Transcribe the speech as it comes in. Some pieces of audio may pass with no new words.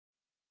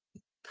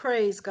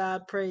Praise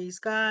God, praise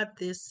God.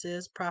 This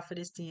is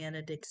Prophetess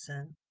DEANNA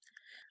DIXON.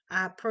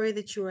 I pray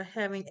that you are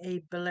having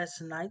a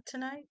blessed night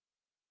tonight.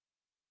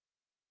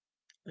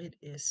 It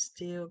is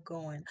still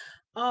going.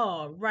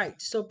 All right.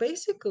 So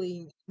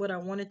basically, what I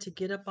wanted to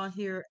get up on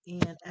here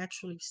and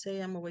actually say,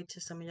 I'm gonna wait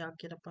till some of y'all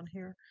get up on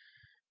here.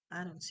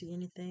 I don't see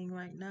anything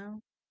right now.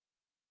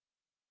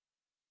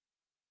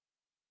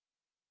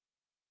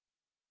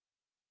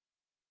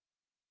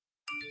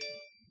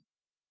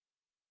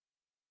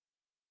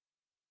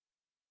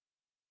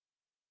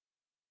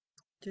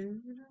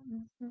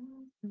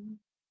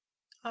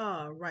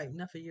 All right,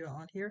 enough of you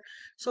on here.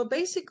 So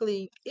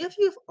basically, if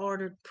you've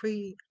ordered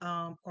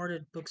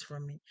books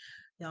from me,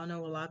 y'all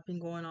know a lot been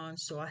going on,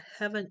 so I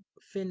haven't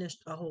finished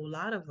a whole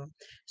lot of them.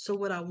 So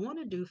what I want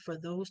to do for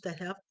those that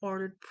have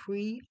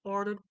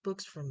pre-ordered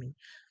books from me,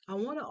 I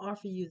want to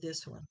offer you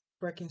this one,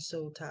 Breaking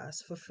Soul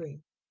Ties, for free.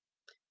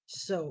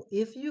 So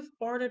if you've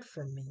ordered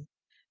from me,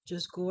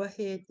 just go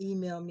ahead,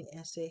 email me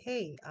and say,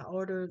 "Hey, I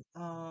ordered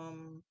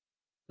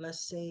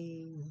let's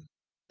say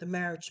the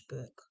marriage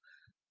book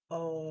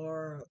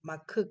or my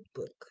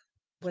cookbook,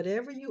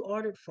 whatever you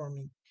ordered for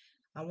me,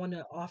 I want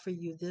to offer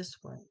you this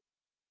one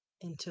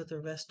until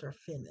the rest are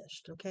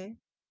finished, okay?"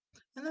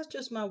 And that's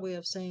just my way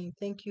of saying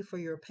thank you for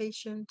your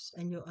patience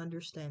and your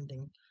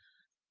understanding.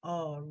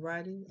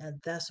 Alrighty,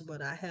 and that's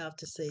what I have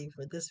to say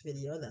for this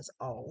video. That's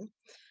all.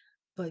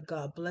 But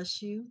God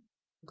bless you.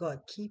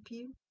 God keep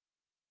you.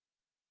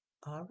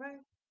 All right.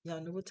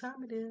 Y'all know what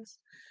time it is.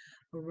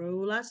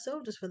 Roll our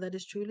soldiers, for that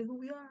is truly who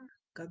we are.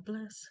 God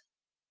bless.